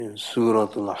In Surah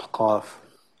Al-Ahqāf,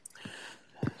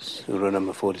 Surah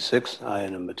number 46,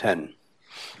 ayah number 10.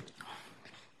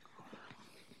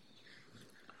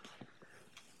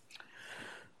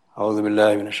 أعوذ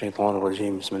بالله من الشيطان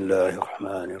الرجيم بسم الله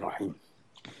الرحمن الرحيم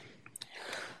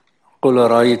قل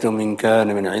أرأيتم إن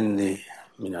كان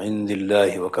من عند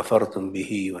الله وكفرتم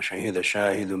به وشهد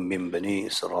شاهد من بني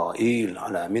إسرائيل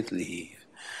على مثله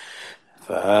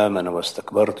فآمن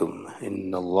واستكبرتم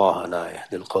إن الله لا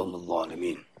يهدي القوم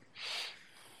الظالمين.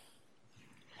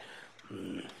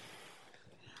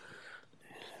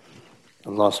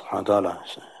 Allah subhanahu wa ta'ala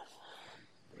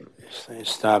is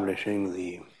establishing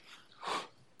the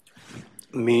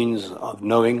means of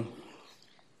knowing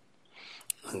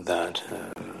that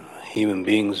human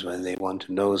beings, when they want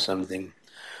to know something,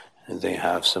 they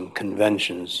have some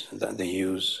conventions that they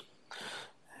use.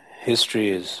 History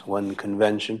is one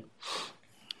convention,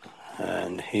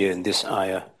 and here in this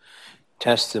ayah,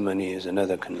 testimony is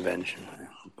another convention,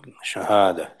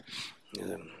 shahada.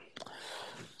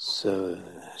 So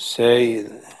say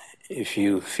if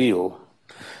you feel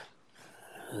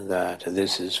that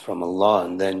this is from Allah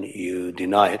and then you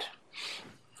deny it,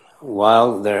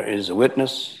 while there is a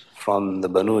witness from the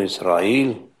Banu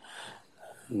Israel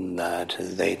that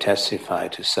they testify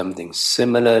to something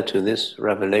similar to this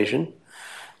revelation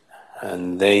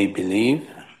and they believe,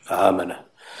 amana,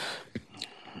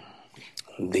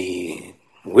 the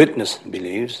witness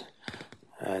believes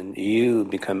and you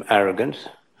become arrogant,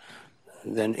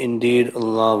 then indeed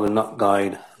Allah will not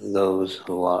guide those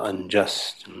who are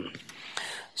unjust.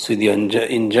 So the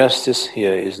injustice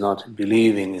here is not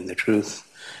believing in the truth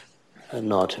and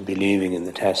not believing in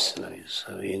the testimonies.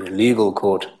 So in a legal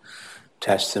court,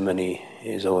 testimony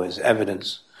is always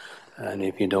evidence, and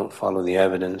if you don't follow the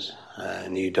evidence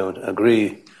and you don't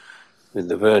agree with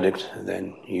the verdict,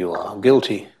 then you are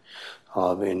guilty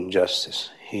of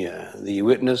injustice. Here, the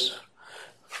witness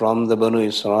from the Banu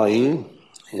Israel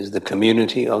is the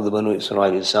community of the Banu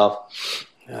Israel itself,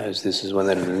 as this is one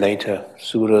of the later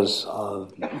surahs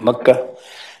of Makkah,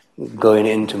 going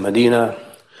into Medina,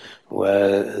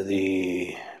 where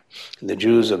the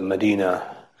Jews of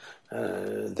Medina,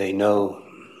 they know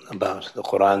about the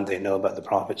Quran, they know about the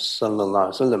Prophet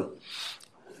sallallahu alaihi wasallam.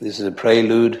 This is a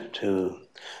prelude to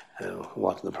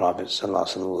what the Prophet sallallahu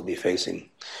alaihi wasallam will be facing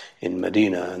in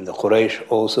Medina. And the Quraysh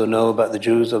also know about the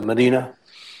Jews of Medina,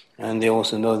 and they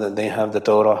also know that they have the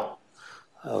Torah,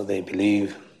 they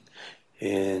believe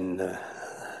in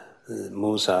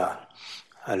Musa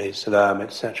alayhi salam,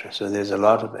 etc. So there's a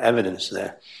lot of evidence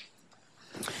there.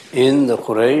 In the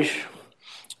Quraysh,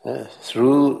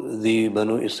 through the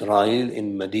Banu Israel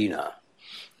in Medina.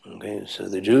 Okay, so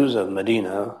the Jews of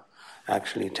Medina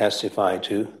actually testify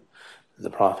to the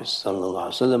Prophet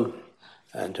sallallahu alaihi wasallam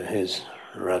and to his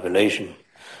revelation.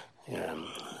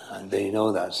 And they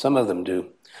know that. Some of them do,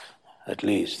 at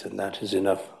least, and that is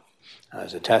enough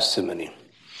as a testimony.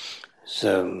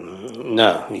 So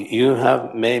now, you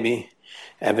have maybe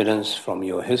evidence from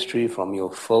your history, from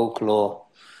your folklore,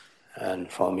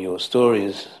 and from your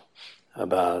stories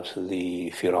about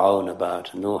the Fir'aun,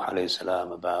 about Nuh alayhi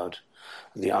salam, about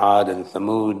the Ad and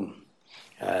Thamud,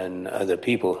 and other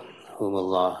people whom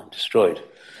Allah destroyed.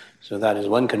 So that is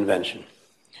one convention.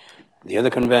 The other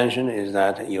convention is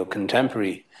that your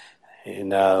contemporary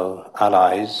now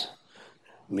allies,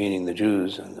 meaning the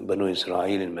Jews and the Banu Israel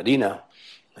in Medina,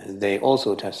 they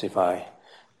also testify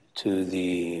to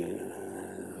the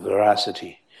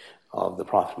veracity of the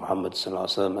Prophet Muhammad sallallahu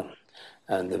alaihi wasallam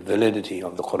and the validity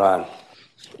of the Quran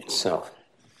itself.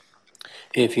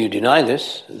 If you deny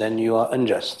this, then you are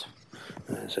unjust.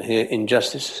 So here,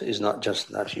 injustice is not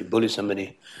just that you bully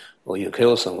somebody or you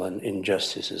kill someone.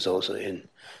 Injustice is also in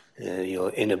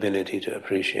your inability to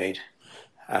appreciate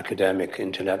academic,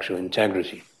 intellectual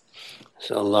integrity.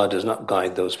 So Allah does not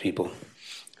guide those people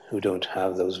who don't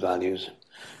have those values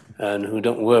and who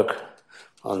don't work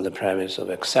on the premise of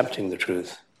accepting the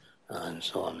truth and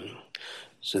so on.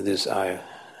 So this ayah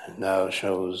now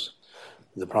shows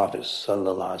the Prophet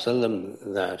sallallahu alaihi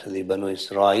wasallam that the Banu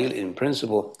Israel in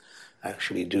principle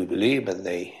actually do believe, but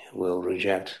they will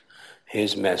reject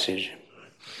his message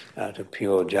out of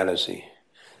pure jealousy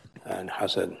and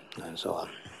hasad and so on.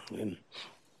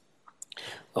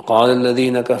 وقال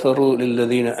الذين كفروا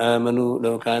للذين آمنوا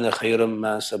لو كان خيرا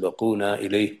ما سبقونا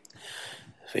إليه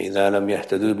فإذا لم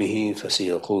يهتدوا به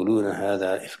فسيقولون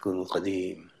هذا إفك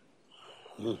قديم.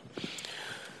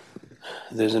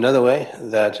 There's another way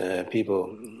that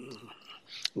people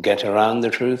get around the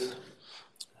truth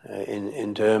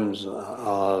in terms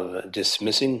of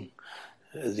dismissing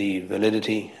the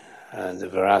validity and the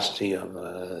veracity of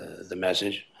the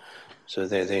message So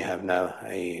they have now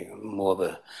a more of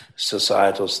a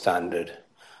societal standard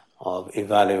of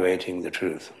evaluating the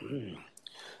truth.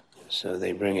 So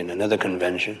they bring in another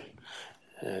convention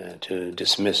to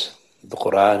dismiss the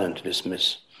Quran and to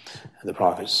dismiss the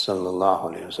Prophet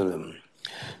sallallahu alaihi wasallam.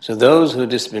 So those who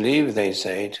disbelieve, they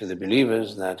say to the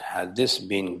believers that had this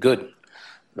been good,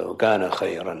 لو كان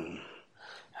خيرا,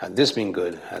 had this been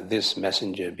good, had this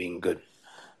messenger been good,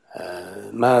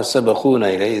 ما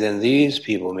سبقونا إليه, then these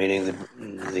people, meaning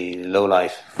the low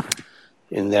life,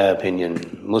 in their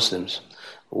opinion, Muslims,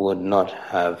 would not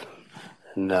have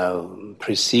now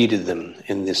preceded them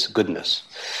in this goodness.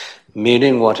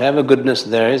 Meaning whatever goodness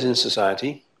there is in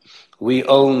society, we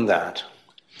own that.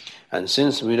 And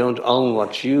since we don't own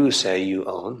what you say you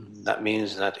own, that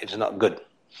means that it's not good.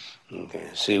 Okay.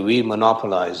 So we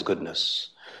monopolize goodness.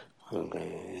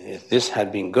 Okay. If this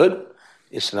had been good,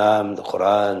 Islam, the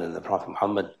Quran, and the Prophet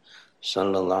Muhammad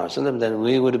sallallahu alaihi wasallam, then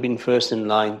we would have been first in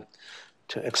line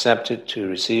to accept it, to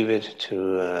receive it,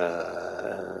 to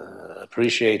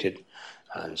appreciate it,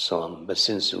 and so on. But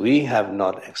since we have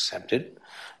not accepted,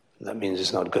 that means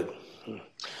it's not good.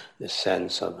 This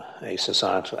sense of a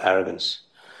societal arrogance,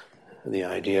 the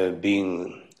idea of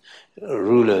being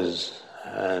rulers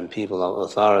and people of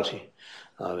authority,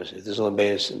 obviously, this is all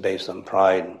based on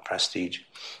pride and prestige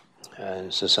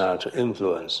and societal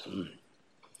influence.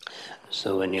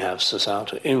 So when you have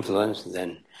societal influence,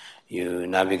 then you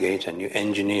navigate and you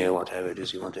engineer whatever it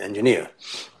is you want to engineer.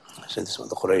 So this is what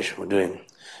the Quraysh were doing.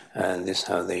 And this is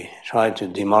how they tried to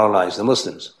demoralize the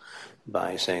Muslims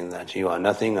by saying that you are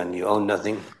nothing and you own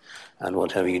nothing, and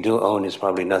whatever you do own is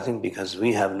probably nothing because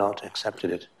we have not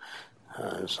accepted it,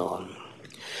 and so on.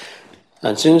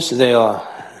 And since they are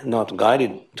not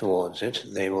guided towards it,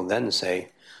 they will then say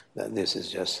that this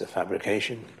is just a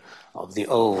fabrication of the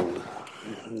old.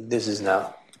 This is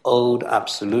now old,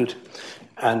 absolute,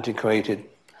 antiquated,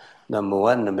 number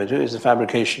one. Number two is the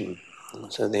fabrication.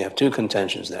 So they have two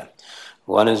contentions there.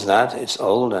 One is that it's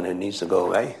old and it needs to go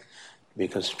away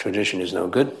because tradition is no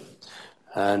good.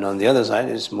 And on the other side,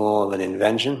 it's more of an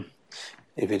invention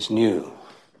if it's new.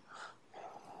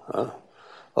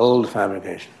 Old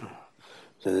fabrication.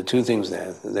 So the two things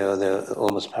there, they're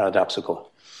almost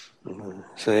paradoxical.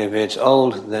 So if it's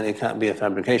old, then it can't be a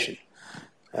fabrication.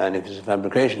 And if it's a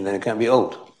fabrication, then it can't be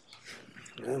old.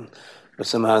 But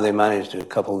somehow they manage to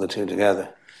couple the two together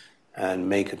and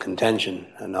make a contention,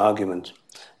 an argument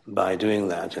by doing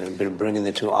that, and bringing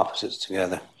the two opposites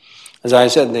together. As I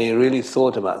said, they really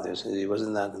thought about this. It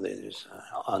wasn't that they just,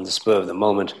 on the spur of the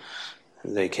moment,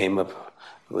 they came up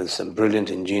with some brilliant,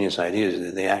 ingenious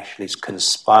ideas. They actually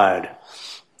conspired,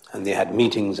 and they had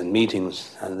meetings and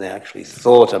meetings, and they actually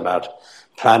thought about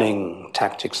planning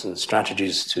tactics and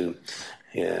strategies to,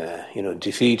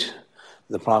 defeat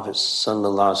the Prophet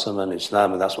sallallahu alaihi wasallam and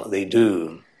Islam, and that's what they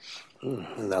do.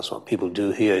 And that's what people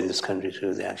do here in this country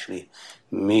too. They actually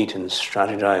meet and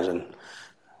strategize, and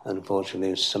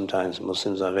unfortunately sometimes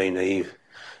Muslims are very naive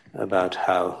about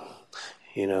how,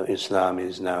 Islam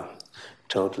is now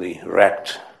totally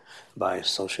wrecked by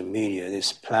social media. It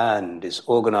is planned, it's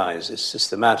organized, it's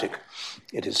systematic,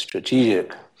 it is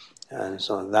strategic, and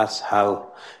so that's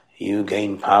how you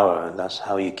gain power, and that's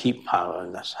how you keep power,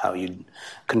 and that's how you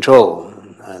control,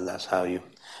 and that's how you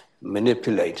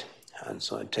manipulate. And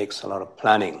so it takes a lot of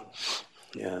planning.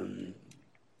 And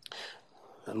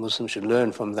Muslims should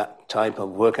learn from that type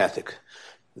of work ethic.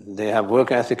 They have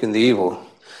work ethic in the evil.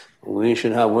 We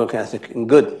should have work ethic in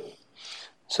good.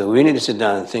 So we need to sit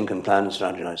down and think and plan and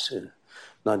strategize too.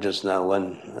 Not just now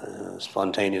one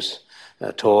spontaneous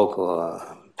talk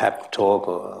or pep talk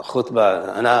or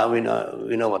khutbah. And now we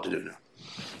know what to do now.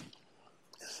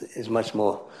 It's much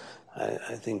more,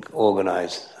 I think,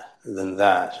 organized than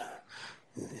that.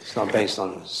 It's not based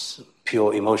on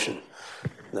pure emotion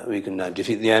that we can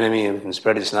defeat the enemy and we can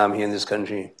spread Islam here in this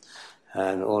country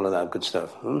and all of that good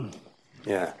stuff.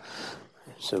 Yeah.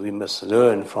 So we must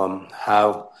learn from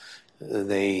how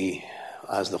they,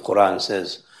 as the Quran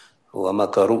says,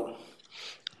 وَمَكَرُوا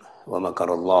وَمَكَرَ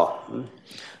اللَّهُ,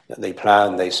 that they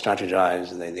plan, they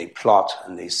strategize, they plot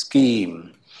and they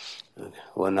scheme.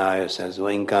 One ayah says,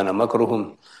 وَإِنْ كَانَ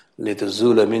مَكْرُهُمْ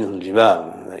لِتَزُولَ مِنْهُ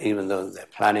الْجِبَالُ, even though they're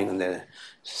planning and they're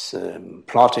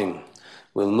plotting,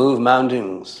 will move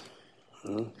mountains.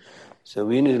 So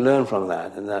we need to learn from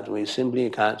that, and that we simply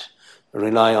can't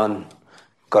rely on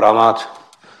karamat.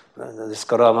 This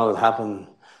karama will happen,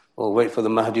 or wait for the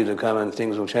Mahdi to come and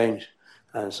things will change,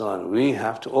 and so on. We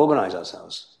have to organize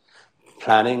ourselves,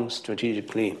 planning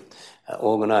strategically,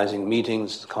 organizing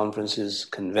meetings, conferences,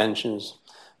 conventions,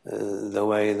 the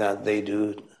way that they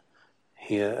do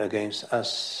here against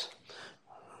us.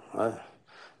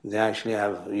 They actually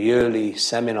have yearly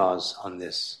seminars on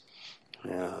this.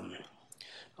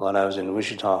 While I was in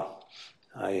Wichita,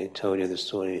 I told you the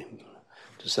story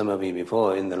to some of you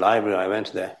before. In the library, I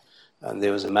went there, and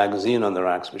there was a magazine on the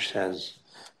racks which says,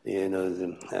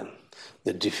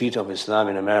 the defeat of Islam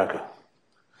in America.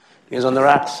 It was on the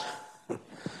racks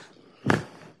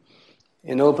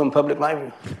in open public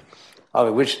library.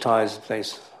 Wichita is the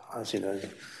place, as you know,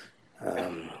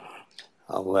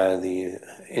 where the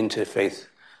interfaith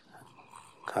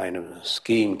kind of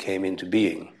scheme came into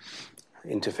being.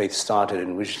 Interfaith started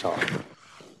in Wichita.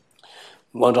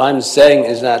 What I'm saying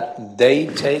is that they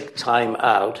take time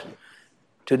out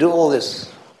to do all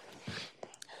this.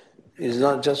 It's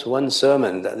not just one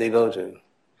sermon that they go to.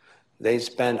 They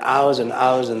spend hours and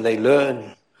hours and they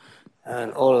learn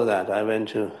and all of that. I went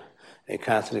to a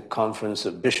Catholic conference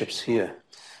of bishops here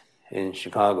in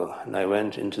Chicago, and I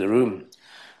went into the room,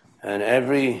 and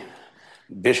every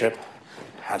bishop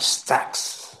had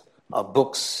stacks of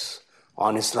books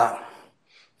on Islam.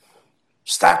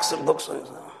 Stacks of books on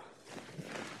Islam.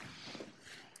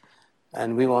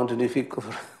 And we want to defeat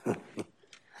kufr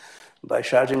by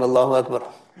shouting Allahu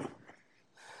Akbar.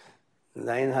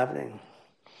 That ain't happening.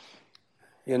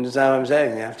 You understand what I'm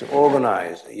saying? You have to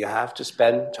organize. You have to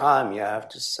spend time. You have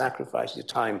to sacrifice your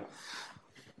time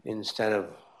instead of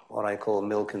what I call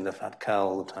milking the fat cow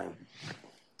all the time.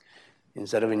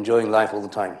 Instead of enjoying life all the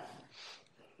time.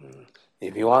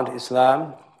 If you want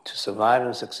Islam to survive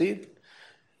and succeed,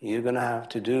 you're going to have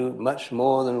to do much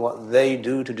more than what they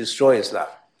do to destroy Islam.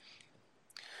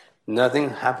 Nothing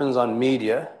happens on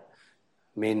media,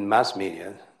 mass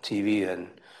media, TV and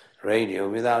radio,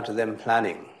 without them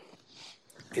planning.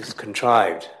 It's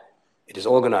contrived, it is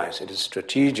organized, it is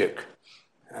strategic,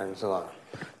 and so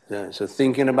on. So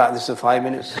thinking about this for 5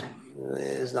 minutes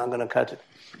is not going to cut it.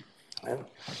 Yeah?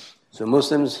 So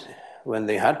Muslims, when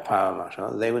they had power,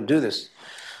 mashallah, they would do this.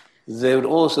 They would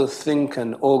also think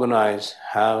and organize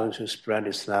how to spread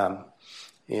Islam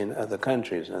in other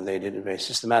countries, and they did it very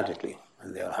systematically,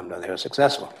 and they were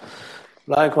successful.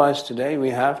 Likewise, today we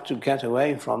have to get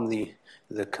away from the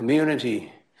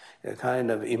community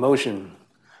kind of emotion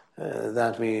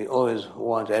that we always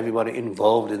want everybody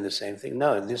involved in the same thing.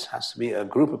 No, this has to be a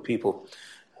group of people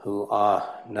who are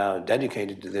now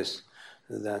dedicated to this,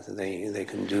 that they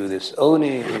can do this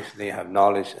only if they have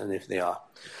knowledge and if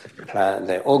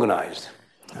they're organized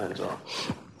and so on.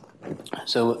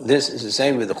 So this is the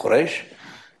same with the Quraysh,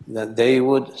 that they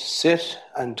would sit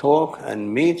and talk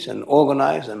and meet and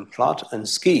organize and plot and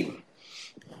scheme.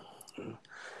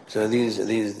 So these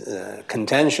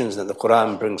contentions that the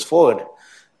Quran brings forward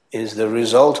is the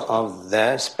result of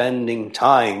their spending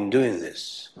time doing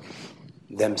this,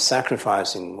 them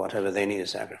sacrificing whatever they need to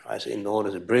sacrifice in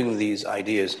order to bring these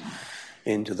ideas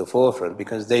into the forefront,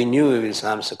 because they knew if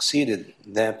Islam succeeded,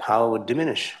 their power would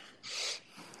diminish.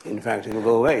 In fact, it would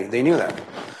go away. They knew that.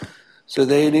 So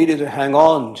they needed to hang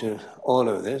on to all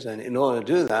of this, and in order to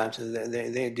do that,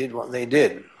 they did what they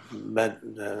did. But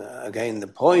again, the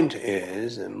point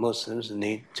is that Muslims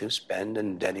need to spend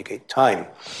and dedicate time,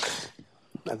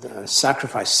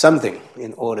 sacrifice something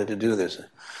in order to do this.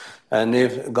 And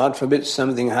if, God forbid,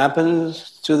 something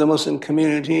happens to the Muslim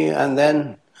community and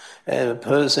then a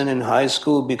person in high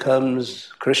school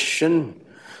becomes Christian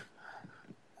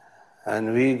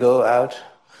and we go out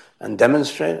and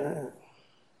demonstrate,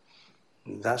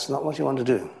 that's not what you want to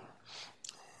do.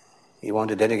 You want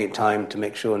to dedicate time to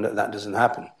make sure that that doesn't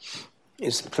happen.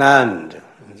 It's planned.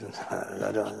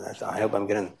 I hope I'm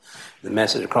getting the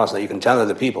message across that you can tell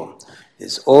other people.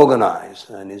 It's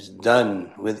organized and it's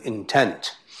done with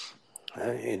intent.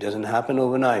 It doesn't happen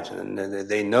overnight, and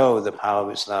they know the power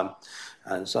of Islam.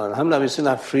 And so, alhamdulillah, we still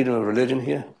have freedom of religion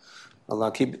here.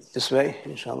 Allah keep it this way,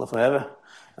 inshallah, forever.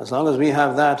 As long as we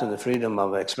have that and the freedom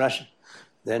of expression,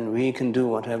 then we can do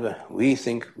whatever we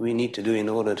think we need to do in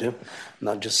order to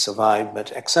not just survive,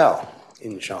 but excel,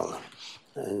 inshallah.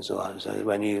 And so on. So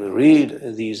when you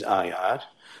read these ayat,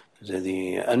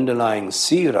 the underlying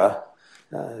seerah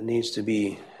needs to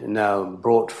be now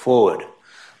brought forward.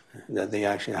 That they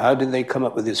actually, how did they come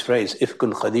up with this phrase,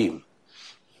 ifkun qadīm?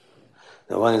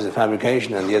 The one is a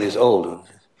fabrication and the other is old.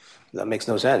 That makes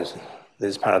no sense.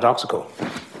 This is paradoxical.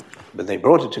 But they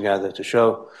brought it together to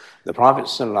show the Prophet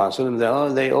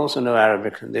ﷺ, they also know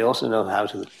Arabic, and they also know how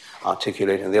to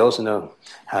articulate, and they also know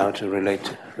how to relate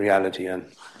to reality, and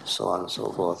so on and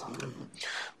so forth.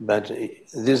 But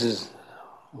this is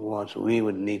what we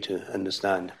would need to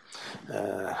understand,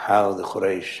 how the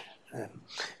Quraysh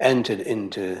entered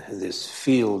into this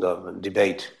field of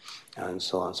debate and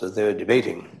so on. So they were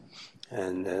debating,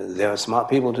 and they are smart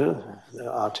people too. They're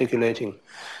articulating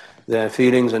their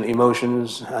feelings and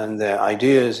emotions and their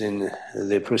ideas in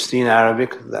the pristine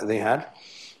Arabic that they had.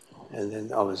 And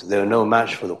then obviously they were no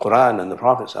match for the Quran and the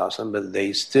Prophet ﷺ, but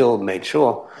they still made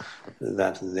sure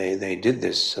that they did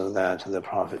this so that the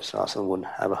Prophet ﷺ wouldn't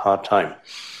have a hard time.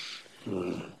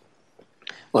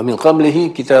 ومن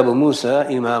قبله كتاب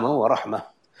موسى إماما ورحمة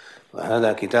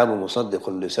وهذا كتاب مصدق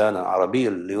لسانا عربيا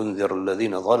لينذر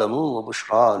الذين ظلموا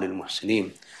وبشرى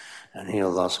للمحسنين. And here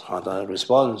Allah subhanahu wa ta'ala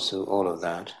responds to all of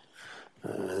that,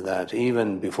 that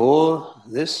even before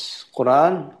this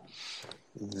Quran,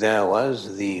 there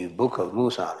was the book of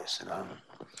Musa alayhi salam,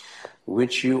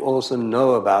 which you also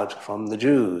know about from the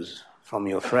Jews, from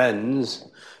your friends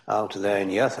out there in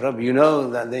Yathrib. You know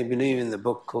that they believe in the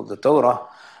book called the Torah,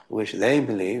 which they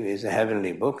believe is a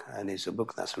heavenly book, and it's a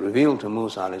book that's revealed to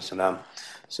Musa alayhi salam.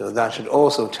 So that should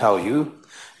also tell you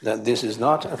that this is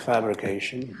not a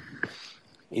fabrication,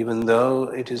 even though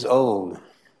it is old.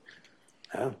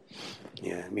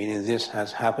 Meaning this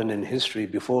has happened in history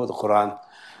before the Quran,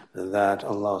 that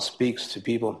Allah speaks to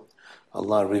people,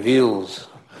 Allah reveals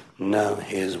now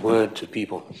His word to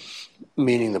people,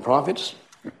 meaning the prophets,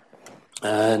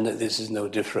 and this is no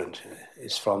different.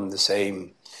 It's from the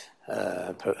same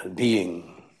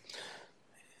being.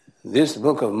 This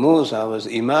book of Musa was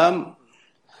an imam,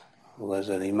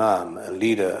 a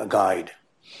leader, a guide.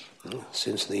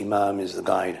 Since the imam is the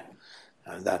guide,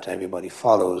 that everybody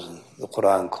follows, the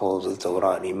Quran calls the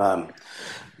Torah an imam,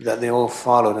 that they all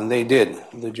followed, and they did.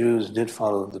 The Jews did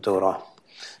follow the Torah,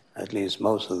 at least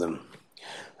most of them.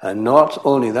 And not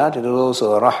only that, it is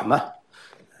also a rahmah,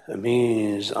 a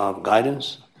means of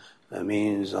guidance, a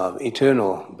means of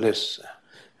eternal bliss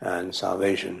and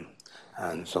salvation,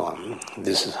 and so on.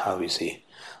 This is how we see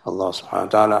Allah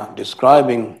subhanahu wa ta'ala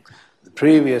describing the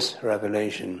previous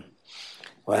revelation.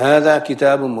 وَهَذَا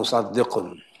كِتَابٌ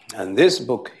مُصَدِّقٌ. And this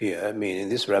book here, meaning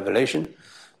this revelation,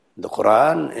 the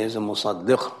Quran, is a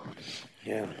musaddiq.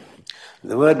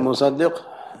 The word musaddiq,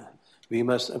 we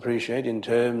must appreciate in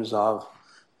terms of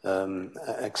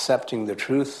accepting the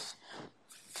truth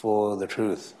for the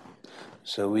truth.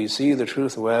 So we see the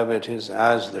truth wherever it is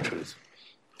as the truth,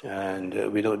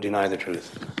 and we don't deny the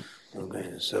truth.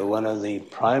 Okay. So one of the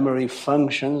primary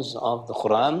functions of the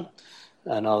Quran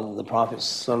and of the Prophet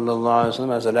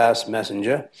ﷺ as the last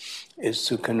messenger is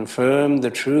to confirm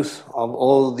the truth of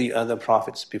all the other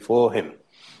prophets before him,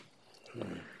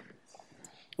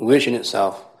 which in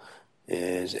itself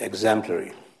is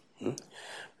exemplary.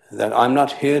 That I'm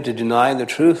not here to deny the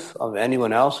truth of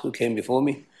anyone else who came before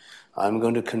me. I'm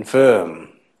going to confirm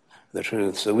the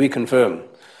truth. So we confirm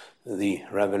the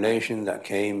revelation that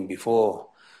came before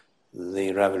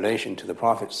the revelation to the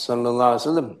Prophet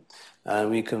ﷺ, and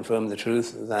we confirm the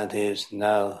truth that is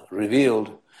now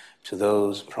revealed to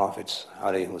those prophets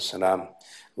ﷺ.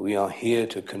 We are here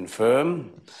to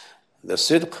confirm the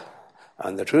sidq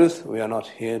and the truth. We are not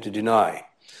here to deny.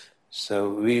 So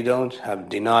we don't have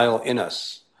denial in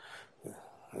us.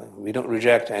 We don't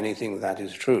reject anything that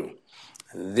is true.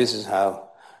 This is how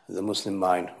the Muslim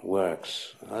mind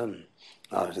works.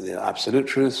 The absolute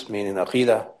truths, meaning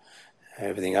Aqidah,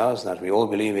 everything else that we all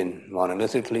believe in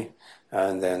monolithically,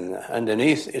 and then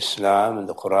underneath Islam and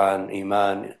the Quran,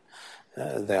 Iman,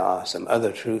 there are some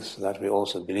other truths that we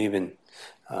also believe in,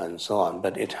 and so on.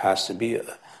 But it has to be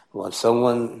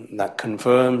someone that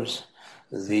confirms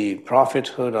the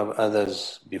prophethood of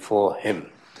others before him,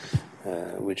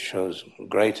 which shows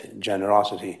great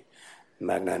generosity,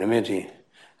 magnanimity,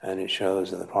 and it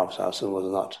shows that the Prophet ﷺ was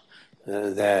not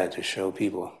there to show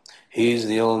people he's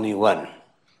the only one.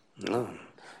 No,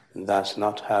 that's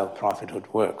not how prophethood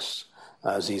works.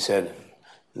 As he said,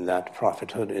 that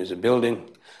prophethood is a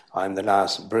building. I'm the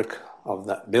last brick of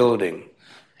that building.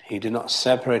 He did not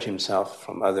separate himself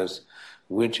from others,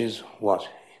 which is what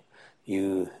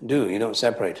you do. You don't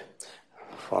separate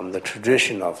from the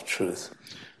tradition of truth.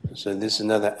 So this is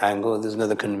another angle, this is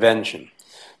another convention.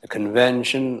 The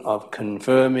convention of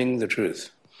confirming the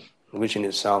truth, which in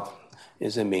itself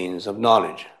is a means of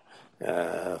knowledge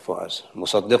for us.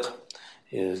 Musaddiq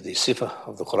is the sifah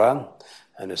of the Quran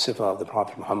and the sifah of the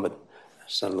Prophet Muhammad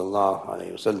sallallahu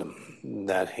alayhi wasallam,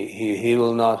 that he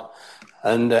will not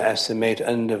underestimate,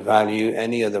 undervalue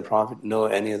any other prophet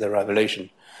nor any other revelation,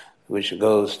 which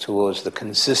goes towards the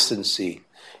consistency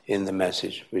in the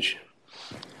message, which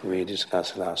we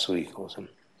discussed last week also.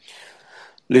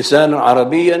 Lisan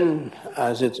Arabiyan,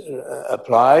 as it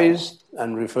applies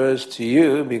and refers to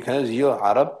you, because you're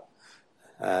Arab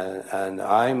and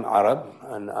I'm Arab,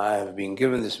 and I have been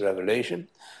given this revelation.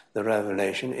 The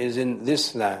revelation is in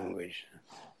this language,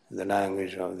 the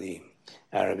language of the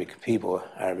Arabic people,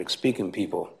 Arabic-speaking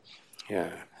people.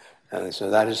 Yeah. And so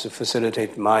that is to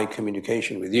facilitate my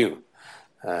communication with you,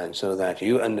 and so that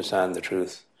you understand the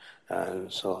truth,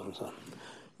 and so on and so on.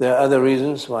 There are other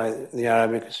reasons why the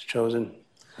Arabic is chosen,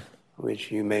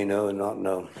 which you may know and not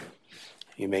know.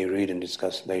 You may read and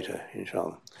discuss later,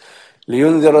 inshallah.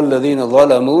 لِيُنذِرَ الَّذِينَ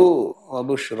ظَلَمُوا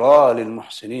وَبُشْرَى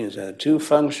لِلْمُحْسِنِينَ. So there are two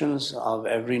functions of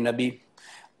every Nabi.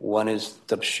 One is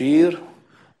tabshir,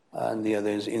 and the other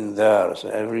is indhar. So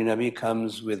every Nabi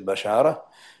comes with bashara,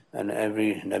 and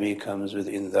every Nabi comes with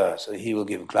indhar. So he will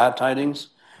give glad tidings,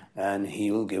 and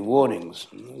he will give warnings.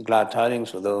 Glad tidings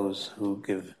for those who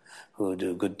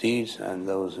do good deeds, and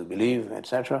those who believe,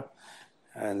 etc.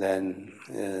 And then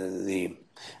the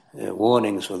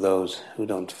warnings for those who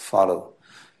don't follow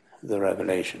the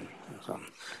revelation.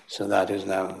 So that is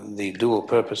now the dual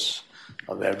purpose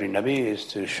of every Nabi, is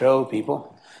to show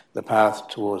people the path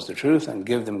towards the truth and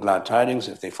give them glad tidings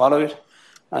if they follow it,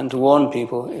 and to warn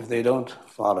people if they don't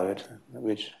follow it,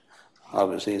 which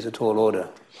obviously is a tall order.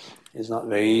 It's not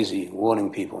very easy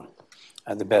warning people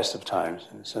at the best of times.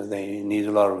 So they need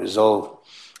a lot of resolve,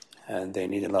 and they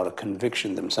need a lot of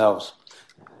conviction themselves,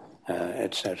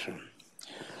 etc.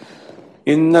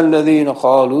 إِنَّ الَّذِينَ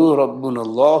قَالُوا رَبُّنَا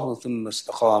اللَّهُ ثُمَّ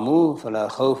اسْتَقَامُوا فَلَا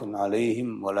خَوْفٌ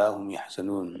عَلَيْهِمْ وَلَا هُمْ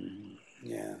يَحْزَنُونَ.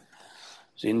 Yeah.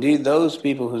 So indeed, those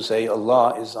people who say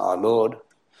Allah is our Lord,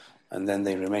 and then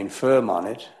they remain firm on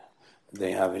it,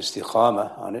 they have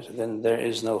istiqāmah on it, then there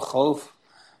is no khawf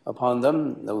upon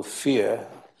them, no fear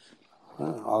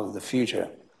of the future.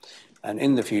 And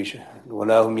in the future,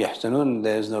 وَلَا هُمْ يَحْزَنُونَ,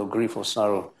 there is no grief or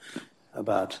sorrow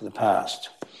about the past.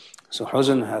 So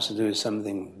huzn has to do with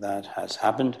something that has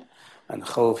happened, and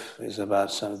khawf is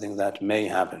about something that may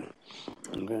happen.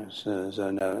 Okay? So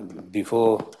now,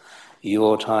 before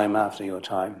your time, after your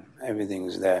time, everything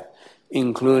is there,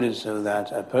 included, so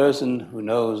that a person who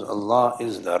knows Allah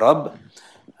is the Rabb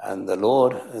and the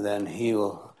Lord, then he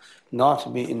will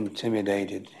not be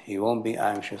intimidated, he won't be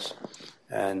anxious,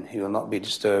 and he will not be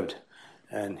disturbed,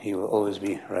 and he will always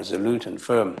be resolute and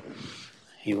firm.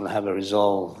 He will have a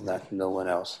resolve that no one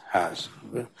else has.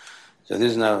 So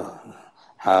this is now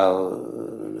how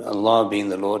Allah, being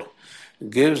the Lord,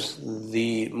 gives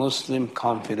the Muslim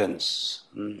confidence.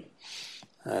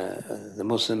 The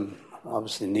Muslim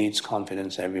obviously needs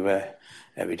confidence everywhere,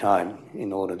 every time.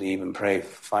 In order to even pray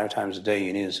 5 times a day,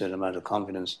 you need a certain amount of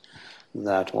confidence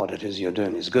that what it is you're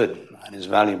doing is good and is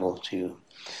valuable to you.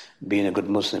 Being a good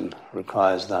Muslim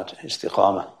requires that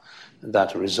istiqāmah,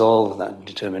 that resolve, that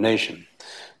determination.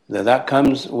 That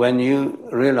comes when you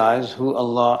realize who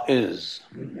Allah is.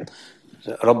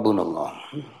 Rabbun Allah.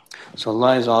 So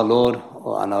Allah is our Lord,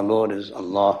 and our Lord is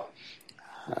Allah,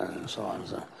 and so on.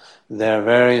 So there are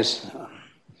various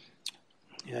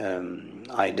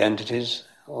identities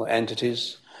or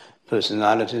entities,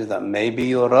 personalities that may be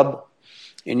your Rabb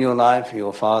in your life,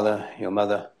 your father, your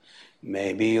mother,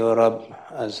 may be your Rabb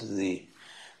as the,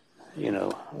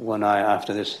 one eye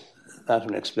after this, that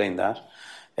will explain that.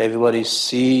 Everybody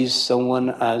sees someone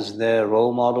as their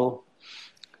role model,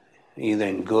 either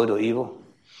in good or evil.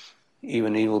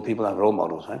 Even evil people have role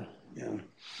models, right?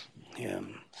 Yeah.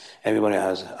 Everybody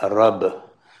has a Rabb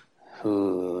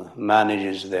who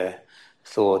manages their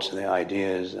thoughts, their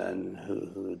ideas, and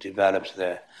who develops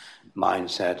their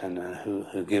mindset, and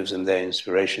who gives them their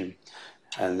inspiration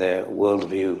and their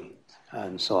worldview,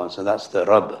 and so on. So that's the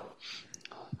Rabb.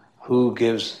 Who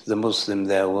gives the Muslim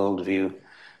their worldview?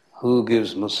 Who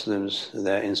gives Muslims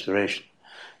their inspiration?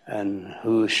 And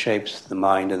who shapes the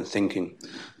mind and thinking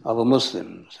of a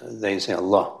Muslim? So they say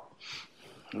Allah.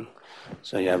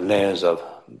 So you have layers of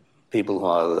people who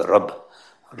are the Rabb.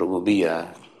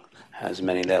 Rubūbiyyah has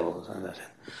many levels.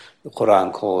 The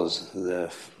Quran calls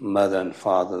the mother and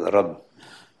father the Rabb.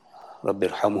 رَبِّ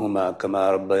ارْحَمْهُمَا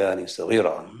كَمَا رَبَّيَانِي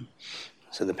صَغِيرًا.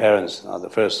 So the parents are the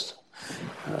first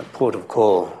port of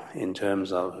call in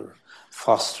terms of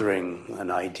fostering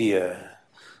an idea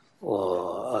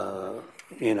or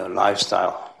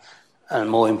lifestyle, and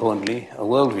more importantly, a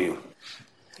worldview.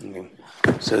 Okay.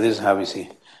 So this is how we see.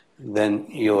 Then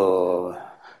your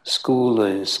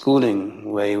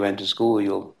schooling, where you went to school,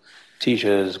 your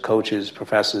teachers, coaches,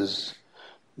 professors,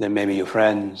 then maybe your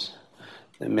friends,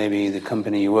 then maybe the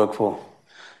company you work for,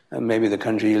 and maybe the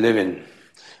country you live in,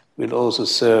 will also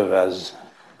serve as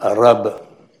a Rabb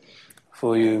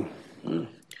for you.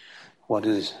 What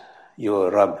is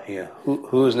your Rabb here?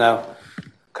 Who is now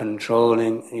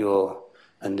controlling your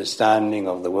understanding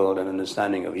of the world and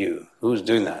understanding of you? Who's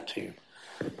doing that to you?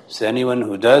 So anyone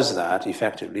who does that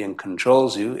effectively and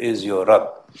controls you is your Rabb.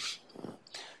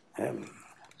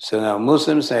 So now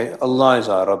Muslims say Allah is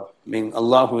our Rabb, meaning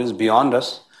Allah who is beyond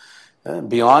us,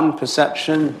 beyond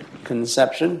perception,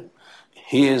 conception.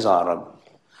 He is our Rabb.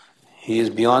 He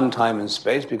is beyond time and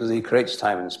space because He creates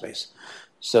time and space.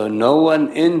 So no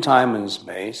one in time and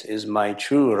space is my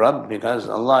true Rabb because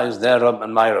Allah is their Rabb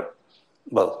and my Rabb.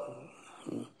 Both.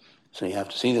 So you have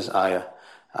to see this ayah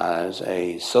as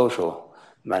a social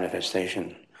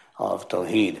manifestation of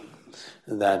Tawheed,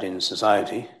 that in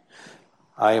society,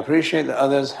 I appreciate that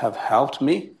others have helped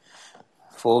me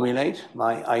formulate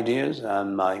my ideas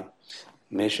and my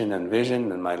mission and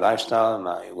vision and my lifestyle and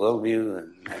my worldview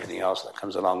and everything else that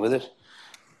comes along with it.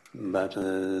 But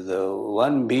the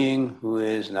one being who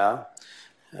is now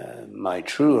my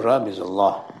true Rabb is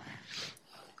Allah.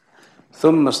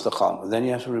 ثُمَّ اسْتَقَامَ. Then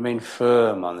you have to remain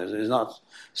firm on this. It's not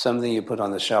something you put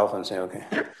on the shelf and say, okay,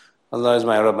 Allah is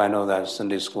my Rabb, I know that,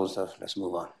 Sunday school stuff, let's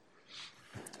move on.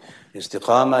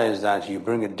 Istiqāmah is that you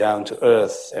bring it down to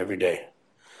earth every day.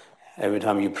 Every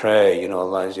time you pray, you know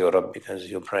Allah is your Rabb because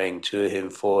you're praying to Him,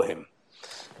 for Him.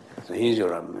 So He's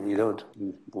your Rabb, and you don't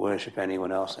worship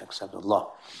anyone else except Allah.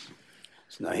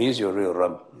 So now He's your real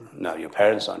Rabb. Now your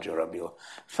parents aren't your Rabb, your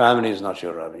family is not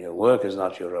your Rabb, your work is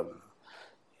not your Rabb.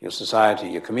 Your society,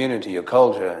 your community, your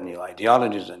culture, and your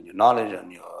ideologies, and your knowledge,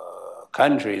 and your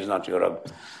country is not your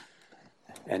Rabb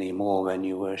anymore when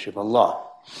you worship Allah.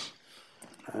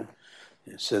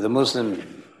 So the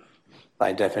Muslim,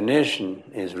 by definition,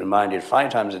 is reminded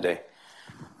 5 times a day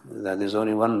that there's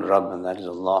only one Rabb, and that is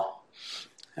Allah.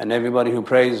 And everybody who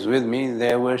prays with me,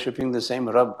 they're worshipping the same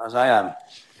Rabb as I am.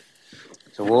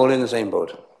 So we're all in the same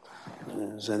boat.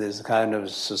 So there's a kind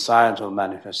of societal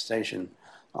manifestation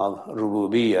of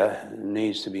rubūbiyyah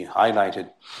needs to be highlighted,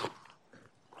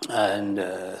 and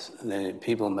the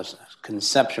people must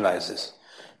conceptualize this.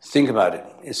 Think about it.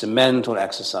 It's a mental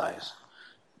exercise.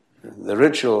 The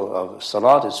ritual of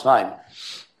salat is fine,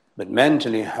 but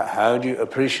mentally, how do you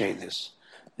appreciate this?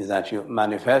 Is that you're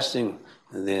manifesting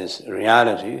this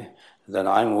reality that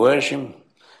I'm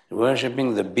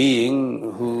worshipping the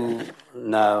being who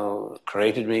now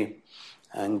created me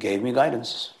and gave me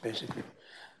guidance, basically.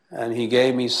 And He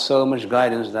gave me so much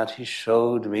guidance that He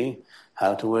showed me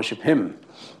how to worship Him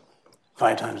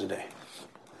 5 times a day.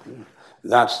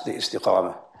 That's the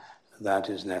istiqāmah. That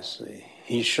is necessary.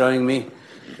 He's showing me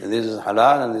this is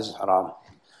halal and this is haram.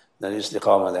 That is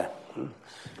istiqāmah there.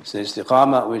 So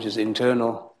istiqāmah, which is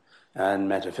internal and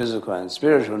metaphysical and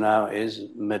spiritual now, is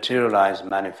materialized,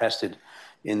 manifested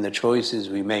in the choices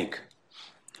we make.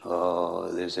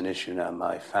 Oh, there's an issue now.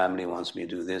 My family wants me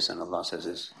to do this and Allah says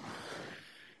this.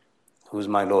 Who's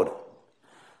my Lord?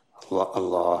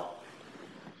 Allah.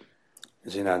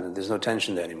 You see now, there's no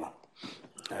tension there anymore.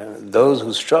 Those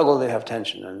who struggle, they have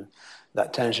tension, and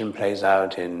that tension plays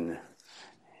out in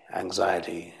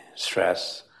anxiety,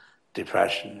 stress,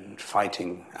 depression,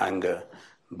 fighting, anger,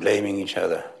 blaming each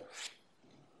other,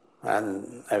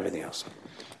 and everything else.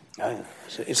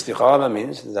 So istiqāmah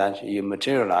means that you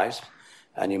materialize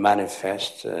and you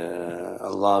manifest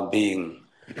Allah being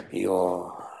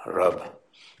your Rabb,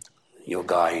 your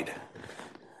guide,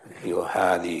 your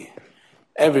hadi,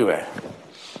 everywhere.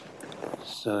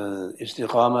 So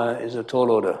istiqāmah is a tall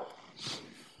order.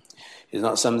 It's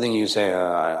not something you say,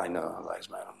 I know Allah is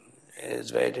my Rabb.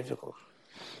 It's very difficult.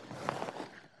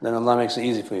 Then Allah makes it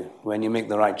easy for you when you make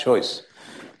the right choice.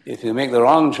 If you make the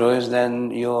wrong choice, then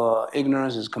your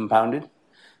ignorance is compounded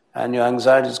and your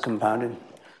anxiety is compounded,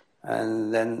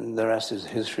 and then the rest is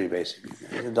history, basically.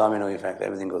 It's a domino effect,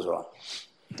 everything goes wrong.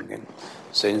 Okay?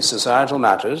 So in societal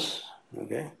matters,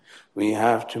 okay, we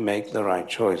have to make the right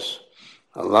choice.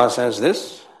 Allah says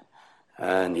this,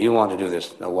 and you want to do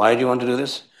this. Now why do you want to do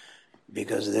this?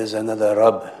 Because there's another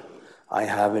Rabb I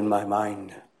have in my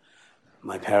mind.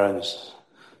 My parents,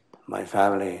 my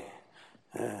family,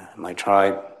 my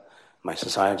tribe, my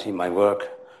society, my work,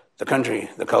 the country,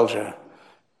 the culture,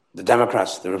 the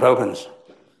Democrats, the Republicans.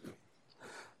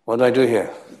 What do I do here?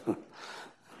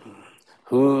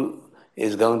 Who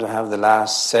is going to have the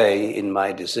last say in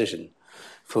my decision?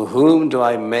 For whom do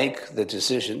I make the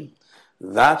decision?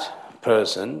 That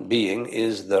person, being,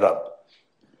 is the Rabb.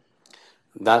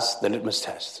 That's the litmus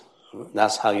test.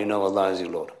 That's how you know Allah is your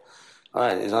Lord. All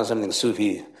right, it's not something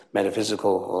Sufi,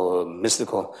 metaphysical or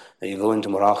mystical that you go into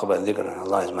muraqabah and dhikr and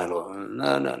Allah is my Lord.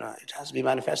 No. It has to be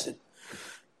manifested.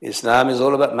 Islam is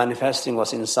all about manifesting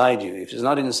what's inside you. If it's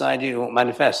not inside you, it won't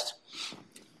manifest.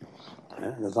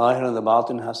 The zahir and the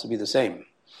batin has to be the same.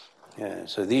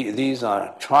 So these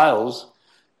are trials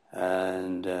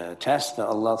and tests that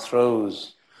Allah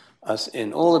throws us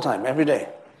in all the time, every day.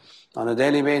 On a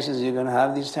daily basis, you're going to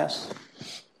have these tests.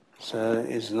 So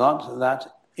it's not that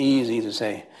easy to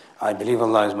say, I believe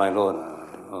Allah is my Lord.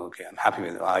 Okay, I'm happy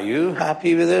with it. Are you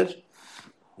happy with it?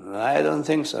 I don't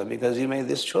think so, because you made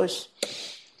this choice.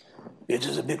 it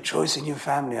is a big choice in your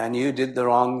family and you did the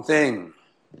wrong thing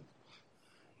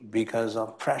because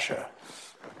of pressure,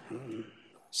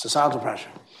 societal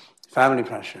pressure, family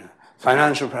pressure,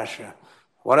 financial pressure,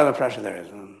 whatever pressure there is.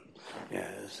 Yeah,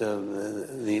 so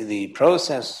the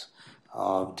process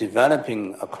of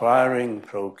developing, acquiring,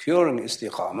 procuring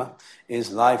istiqāmah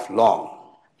is lifelong.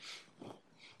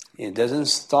 It doesn't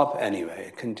stop anyway.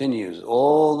 It continues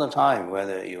all the time,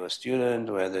 whether you're a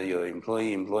student, whether you're an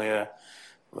employee, employer,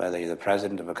 whether you're the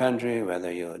president of a country,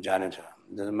 whether you're a janitor.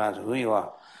 It doesn't matter who you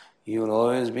are. You will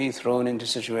always be thrown into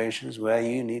situations where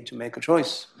you need to make a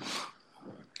choice.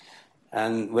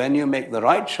 And when you make the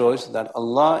right choice, that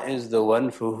Allah is the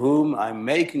one for whom I'm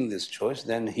making this choice,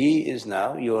 then He is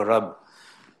now your Rabb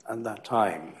at that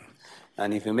time.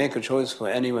 And if you make a choice for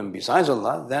anyone besides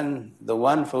Allah, then the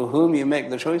one for whom you make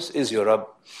the choice is your Rabb.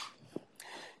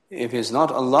 If it's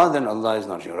not Allah, then Allah is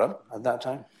not your Rabb at that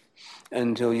time,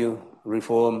 until you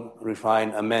reform,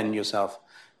 refine, amend yourself,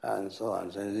 and so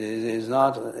on. So it is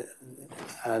not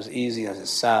as easy as it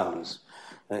sounds.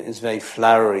 It's very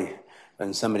flowery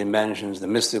when somebody mentions the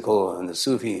mystical and the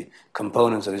Sufi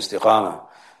components of istiqāmah.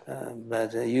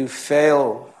 But you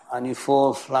fail and you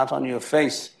fall flat on your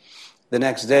face the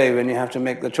next day when you have to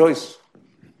make the choice.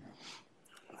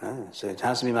 So it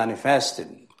has to be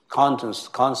manifested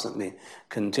constantly,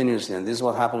 continuously. And this is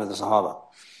what happened with the Sahaba.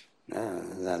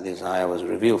 That this ayah was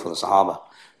revealed for the Sahaba,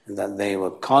 that they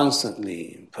were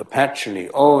constantly, perpetually,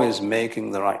 always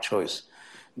making the right choice,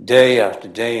 day after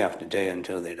day after day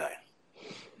until they died.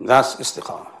 That's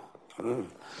istiqāmah.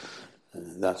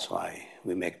 That's why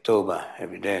we make tawbah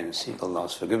every day and seek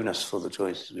Allah's forgiveness for the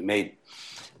choices we made.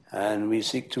 And we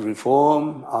seek to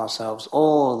reform ourselves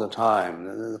all the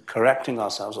time. Correcting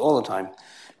ourselves all the time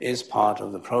is part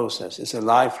of the process. It's a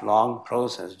lifelong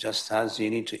process. Just as you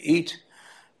need to eat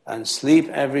and sleep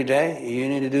every day, you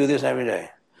need to do this every day.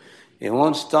 It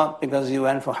won't stop because you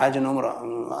went for Hajj and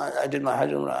Umrah. I did my Hajj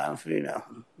and Umrah, I'm free now.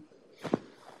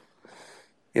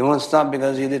 It won't stop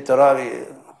because you did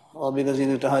Taraweeh or because you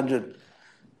did Tahajjud.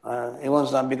 It won't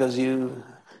stop because you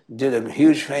did a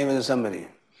huge favor to somebody.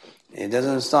 It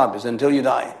doesn't stop. It's until you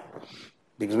die.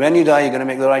 Because when you die, you're going to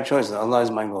make the right choice. Allah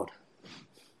is my Lord.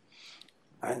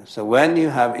 Right? So when you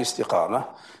have istiqāmah,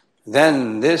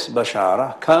 then this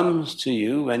bashara comes to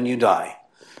you when you die.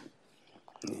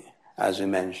 As we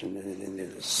mentioned in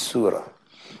the Surah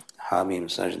Hamim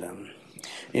Sajda.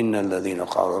 إِنَّ الَّذِينَ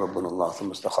قَالُوا رَبُّنَا اللَّهُ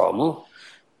ثُمَّ اسْتَقَامُوا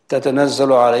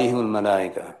تَتَنَزَّلُ عَلَيْهِمُ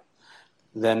الْمَلَائِكَةُ.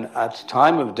 Then at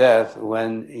time of death,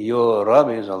 when your Rabb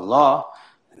is Allah,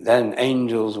 then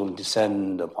angels will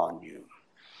descend upon you.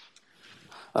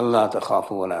 أَلَّا تَخَافُوا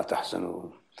وَلَا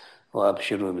تَحْزَنُوا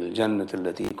وَأَبْشِرُوا بِالْجَنَّةِ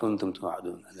الَّتِي كُنْتُمْ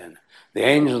تُوعَدُونَ. Then the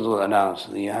angels will announce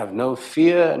that you have no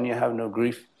fear and you have no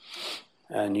grief,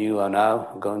 and you are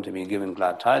now going to be given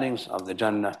glad tidings of the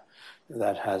Jannah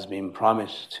that has been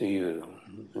promised to you.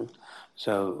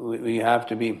 So we have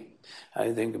to be,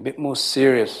 I think, a bit more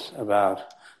serious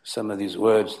about some of these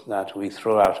words that we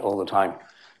throw out all the time,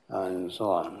 and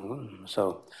so on.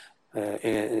 So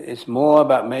it's more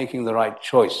about making the right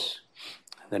choice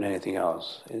than anything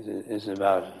else. It's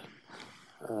about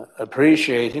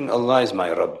appreciating Allah is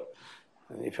my Rabb.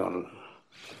 If you want,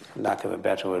 lack of a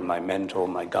better word, my mentor,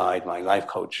 my guide, my life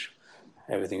coach,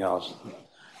 everything else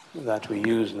that we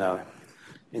use now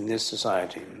in this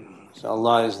society. So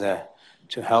Allah is there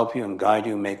to help you and guide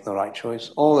you make the right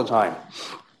choice all the time.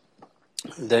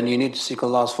 Then you need to seek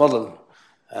Allah's fadl,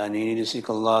 and you need to seek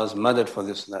Allah's madad for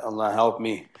this. That Allah help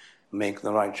me make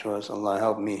the right choice. Allah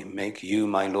help me make you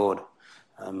my Lord.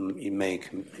 You make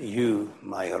you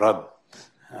my Rabb,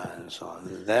 and so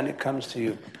on. Then it comes to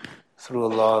you through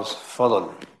Allah's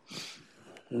fadl,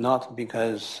 not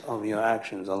because of your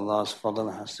actions. Allah's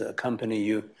fadl has to accompany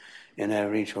you in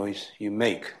every choice you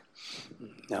make.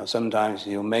 Now sometimes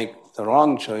you'll make the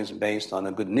wrong choice based on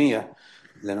a good niyyah,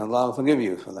 then Allah will forgive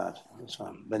you for that.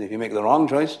 But if you make the wrong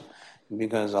choice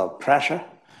because of pressure,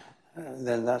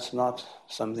 then that's not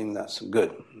something that's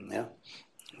good.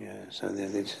 So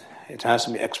it has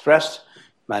to be expressed,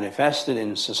 manifested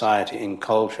in society, in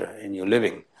culture, in your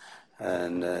living.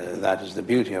 And that is the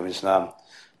beauty of Islam,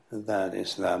 that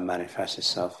Islam manifests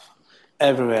itself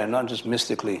everywhere, not just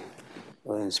mystically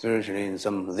or spiritually in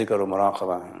some dhikr or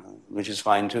muraqabah, which is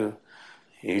fine too.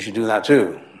 You should do that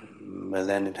too. But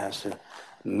then it has to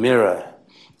mirror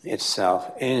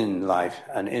itself in life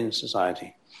and in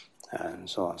society and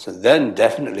so on. So then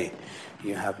definitely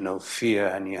you have no fear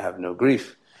and you have no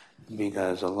grief,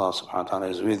 because Allah subhanahu wa ta'ala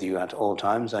is with you at all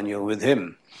times and you're with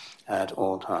Him at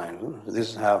all times. This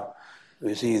is how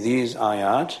We see these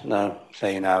ayat now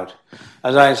playing out.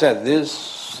 As I said,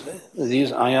 these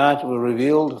ayat were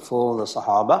revealed for the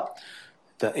Sahaba,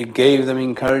 that it gave them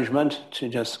encouragement to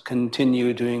just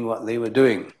continue doing what they were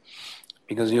doing.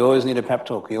 Because you always need a pep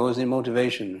talk, you always need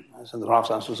motivation. So the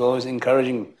Prophet was always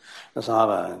encouraging the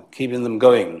Sahaba, keeping them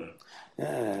going,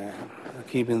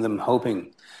 keeping them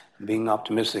hoping, being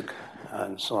optimistic,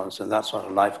 and so on. So that's what a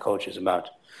life coach is about.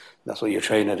 That's what your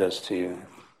trainer does to you.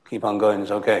 Keep on going,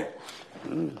 it's okay.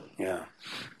 Yeah,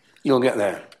 you'll get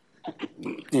there,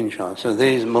 inshallah. So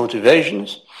these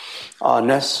motivations are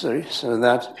necessary so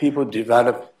that people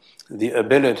develop the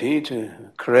ability to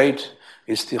create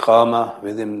istiqāmah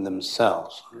within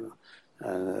themselves.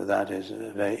 That is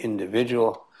a very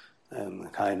individual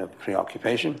kind of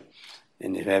preoccupation.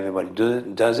 And if everybody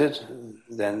does it,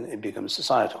 then it becomes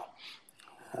societal,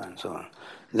 and so on.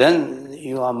 Then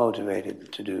you are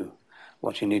motivated to do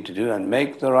what you need to do and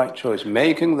make the right choice.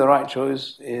 Making the right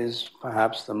choice is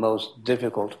perhaps the most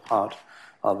difficult part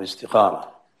of istiqāmah,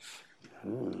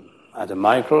 at a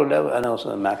micro level and also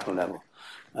a macro level.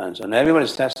 And so everyone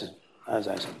is tested, as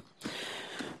I said.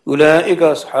 أولئك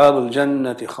أصحاب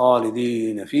الجنة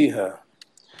خالدين فيها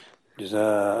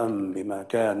جزاء بما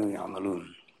كانوا يعملون.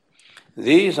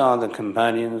 These are the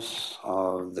companions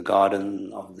of the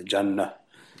garden of the Jannah,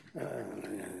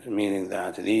 meaning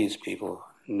that these people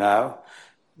now,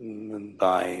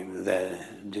 by their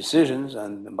decisions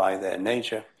and by their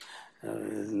nature,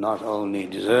 not only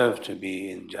deserve to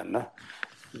be in Jannah,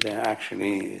 they're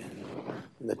actually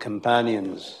the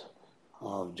companions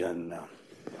of Jannah.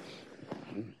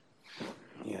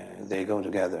 Yeah, they go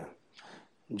together.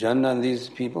 Jannah and these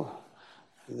people,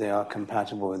 they are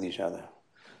compatible with each other.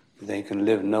 They can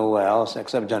live nowhere else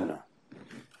except Jannah.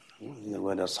 The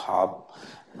word ashab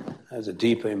has a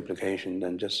deeper implication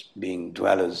than just being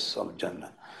dwellers of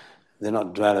Jannah. They're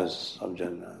not dwellers of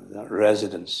Jannah, they're not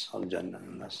residents of Jannah.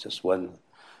 And that's just one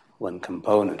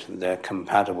component. They're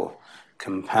compatible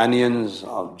companions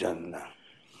of Jannah.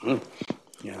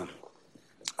 Yeah.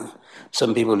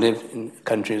 Some people live in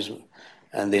countries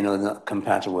and they know they're not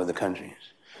compatible with the countries.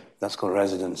 That's called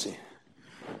residency.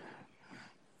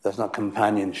 That's not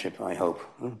companionship, I hope.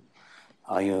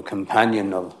 Are you a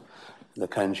companion of the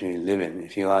country you live in?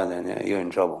 If you are, then you're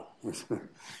in trouble.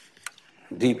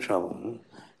 Deep trouble.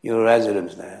 You're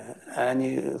residents there, and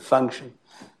you function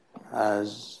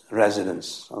as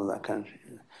residents of that country.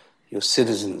 You're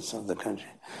citizens of the country.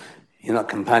 You're not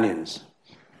companions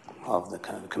of the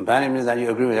country. Companion means that you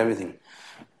agree with everything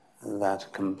that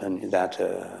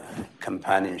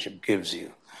companionship gives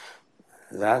you.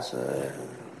 That's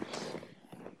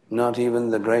not even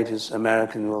the greatest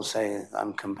American will say,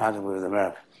 I'm compatible with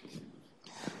America.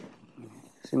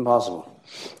 It's impossible.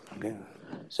 Okay?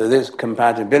 So this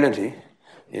compatibility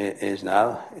is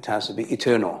now, it has to be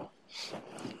eternal.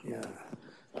 Yeah.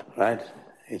 Right?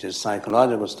 It is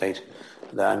psychological state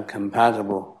that I'm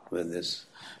compatible with this.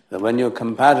 But when you're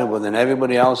compatible, then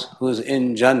everybody else who's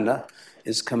in Jannah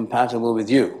is compatible with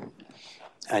you.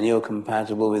 And you're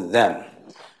compatible with them.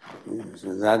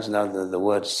 So that's now the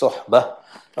word suhbah,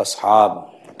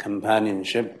 ashab,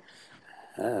 companionship,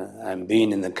 and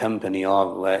being in the company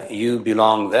of where you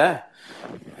belong there.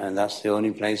 And that's the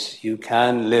only place you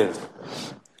can live.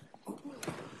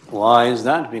 Why is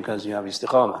that? Because you have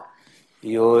istiqāmah.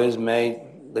 You always made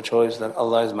the choice that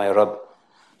Allah is my Rabb.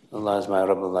 Allah is my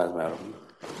Rabb, Allah is my Rabb.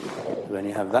 When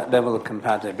you have that level of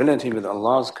compatibility with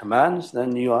Allah's commands,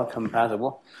 then you are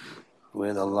compatible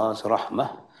with Allah's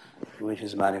rahmah, which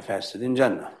is manifested in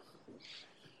Jannah.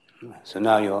 So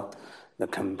now you're the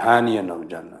companion of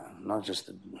Jannah, not just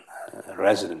a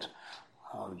resident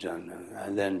of Jannah.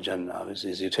 And then Jannah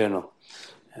obviously is eternal.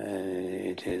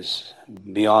 It is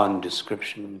beyond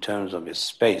description in terms of its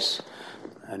space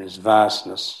and its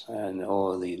vastness and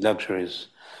all the luxuries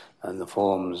and the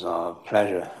forms of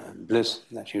pleasure and bliss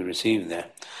that you receive there.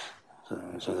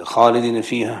 So the Khalidin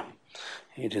fiha,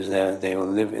 it is there, they will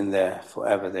live in there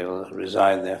forever, they will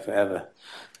reside there forever.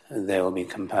 There will be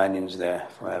companions there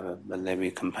forever, but there will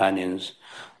be companions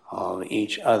of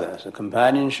each other. So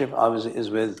companionship obviously is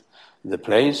with the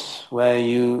place where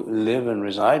you live and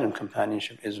reside, and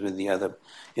companionship is with the other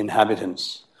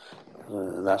inhabitants.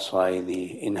 That's why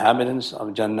the inhabitants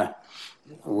of Jannah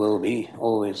will be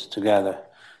always together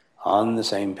on the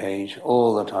same page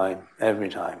all the time, every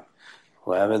time.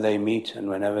 Wherever they meet and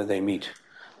whenever they meet,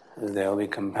 they'll be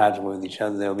compatible with each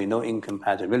other. There will be no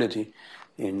incompatibility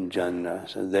in Jannah.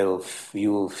 So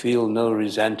you will feel no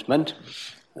resentment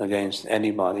against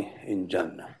anybody in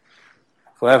Jannah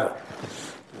forever,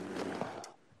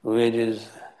 which is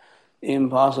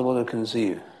impossible to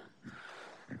conceive.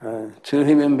 Two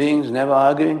human beings never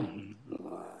arguing,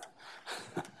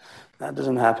 That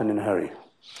doesn't happen in a hurry.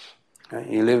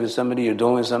 You live with somebody, you're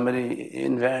doing with somebody,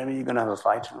 invariably you're going to have a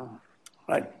fight.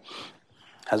 Right?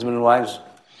 Husband and wives,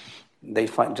 they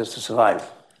fight just to survive.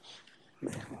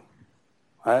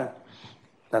 Right?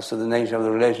 That's the nature of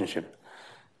the relationship.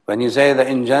 When you say that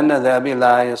in Jannah, there be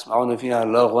la yasma'una fiha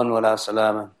laghwan wa la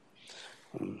salaman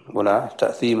wa la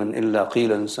ta'thiman illa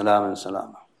qilan salaman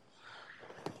salama.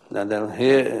 That they'll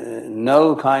hear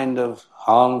no kind of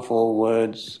harmful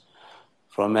words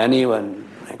from anyone,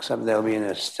 except they'll be in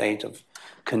a state of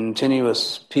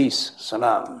continuous peace,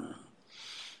 salam.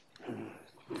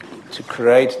 To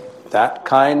create that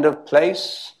kind of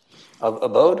place of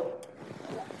abode,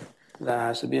 there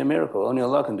has to be a miracle. Only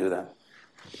Allah can do that.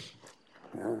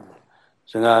 Yeah.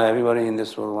 So now everybody in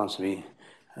this world wants to be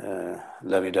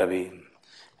lovey-dovey,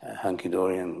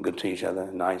 hunky-dory and good to each other,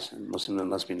 nice. Muslims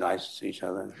must be nice to each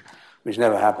other, which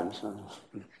never happens.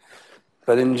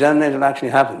 But in Jannah it will actually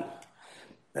happen.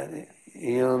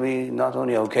 You'll be not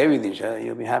only okay with each other,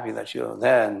 you'll be happy that you're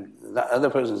there and that other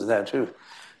person's there too.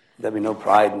 There'll be no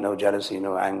pride, no jealousy,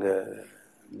 no anger,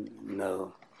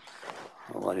 no,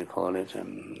 what do you call it,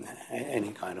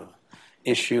 any kind of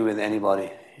issue with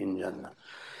anybody in Jannah.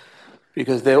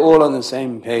 Because they're all on the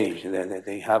same page.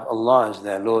 They have Allah as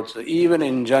their Lord. So even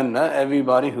in Jannah,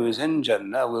 everybody who is in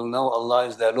Jannah will know Allah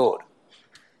is their Lord.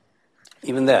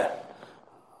 Even there.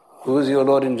 Who is your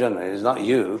Lord in Jannah? It's not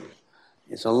you.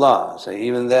 It's Allah. So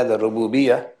even there, the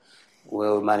rubūbiyyah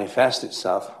will manifest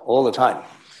itself all the time.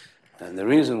 And the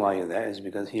reason why you're there is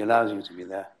because He allows you to be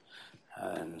there.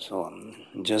 And so on.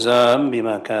 جَزَاءً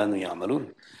بِمَا كَانُوا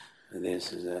يَعْمَلُونَ.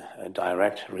 This is a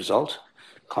direct result,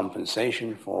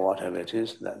 compensation for whatever it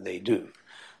is that they do,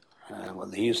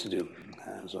 what they used to do,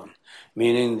 and so on.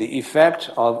 Meaning the effect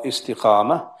of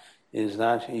istiqāmah is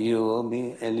that you will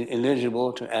be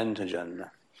eligible to enter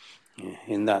Jannah,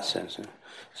 in that sense.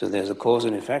 So there's a cause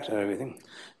and effect of everything.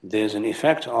 There's an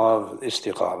effect of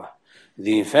istiqāmah.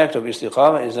 The effect of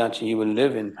istiqāmah is that you will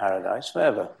live in paradise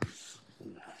forever.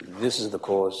 This is the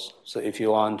cause. So if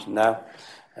you want now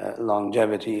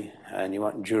longevity, and you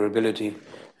want durability,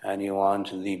 and you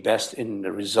want the best in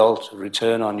the result,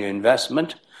 return on your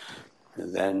investment,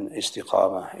 then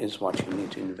istiqāmah is what you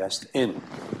need to invest in.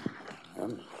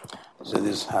 So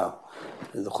this is how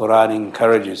the Quran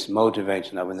encourages,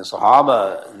 motivates. Now when the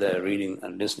Sahaba, they're reading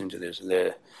and listening to this,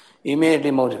 they're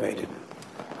immediately motivated.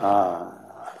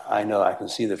 I know, I can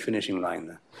see the finishing line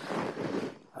there.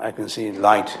 I can see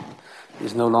light.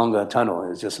 It's no longer a tunnel,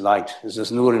 it's just light. It's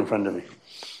just nur in front of me.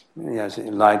 Yes,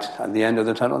 light at the end of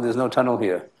the tunnel. There's no tunnel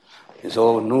here. It's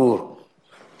all nur.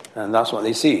 And that's what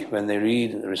they see when they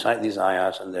read and recite these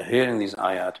ayat, and they're hearing these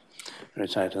ayat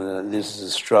recite. This is a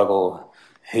struggle.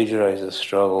 Hijrah is a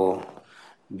struggle.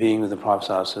 Being with the Prophet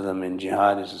ﷺ in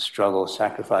jihad is a struggle.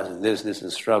 Sacrificing this is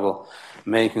a struggle.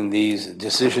 Making these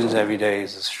decisions every day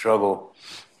is a struggle.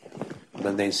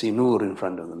 But they see nur in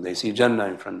front of them. They see Jannah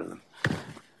in front of them.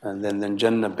 And then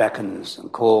Jannah beckons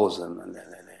and calls them, and they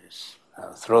just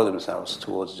throw themselves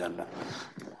towards Jannah,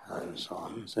 and so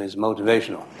on. So it's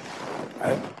motivational.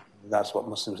 Right? That's what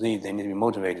Muslims need. They need to be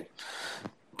motivated.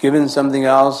 Given something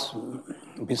else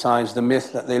besides the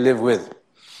myth that they live with,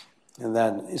 and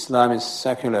that Islam is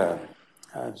secular,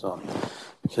 and so on.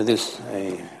 So this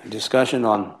a discussion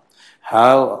on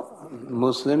how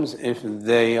Muslims, if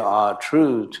they are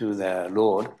true to their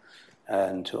Lord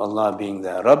and to Allah being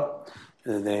their Rabb,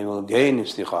 they will gain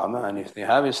istiqāmah, and if they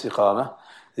have istiqāmah,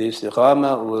 the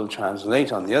istiqāmah will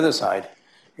translate on the other side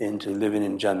into living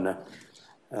in Jannah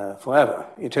forever,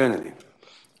 eternally.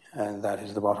 And that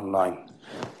is the bottom line.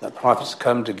 The prophets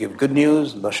come to give good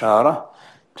news, bashara,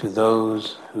 to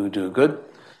those who do good,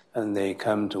 and they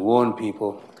come to warn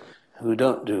people who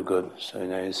don't do good. So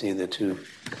now you see the two,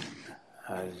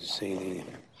 the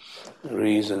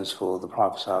reasons for the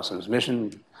Prophet's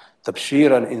mission.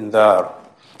 Tabshir and indhar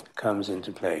comes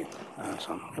into play.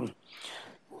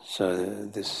 So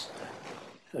this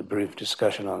a brief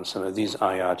discussion on some of these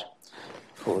ayat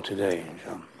for today,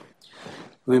 inshallah.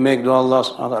 We make dua Allah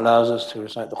subhanahu wa ta'ala allows us to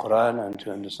recite the Quran and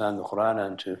to understand the Quran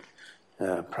and to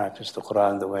practice the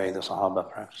Quran the way the Sahaba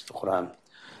practiced the Quran,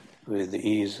 with the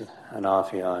ease and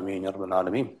afiyah. Ameen ya Rabbal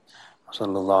Alameen.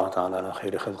 Sallallahu ta'ala ala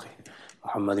khayri khalqi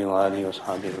Muhammadin wa alihi wa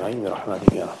sahbihi ajma'in bi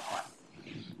rahmatika ya Rahman.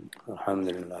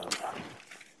 Alhamdulillah.